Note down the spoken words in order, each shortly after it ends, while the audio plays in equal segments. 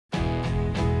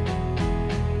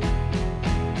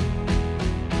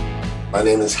My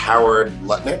name is Howard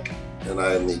Lutnick, and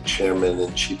I am the Chairman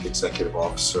and Chief Executive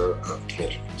Officer of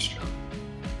Cancer Ministry.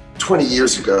 20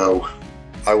 years ago,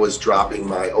 I was dropping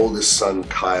my oldest son,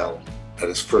 Kyle, at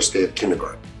his first day of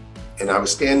kindergarten. And I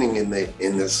was standing in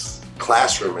this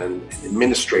classroom, and an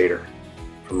administrator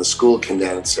from the school came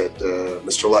down and said,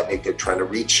 Mr. Lutnick, they're trying to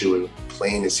reach you, and a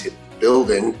plane has hit the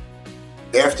building.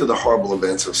 After the horrible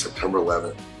events of September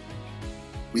 11th,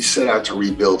 we set out to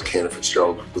rebuild Cantor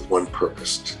Fitzgerald with one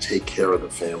purpose: to take care of the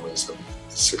families of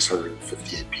the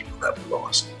 658 people that we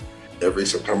lost. Every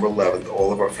September 11th,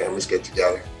 all of our families get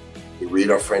together. We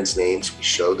read our friends' names, we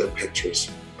show their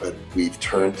pictures, but we've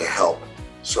turned to help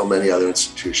so many other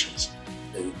institutions.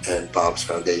 And Bob's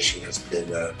Foundation has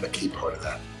been a key part of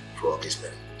that for all these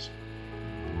many years.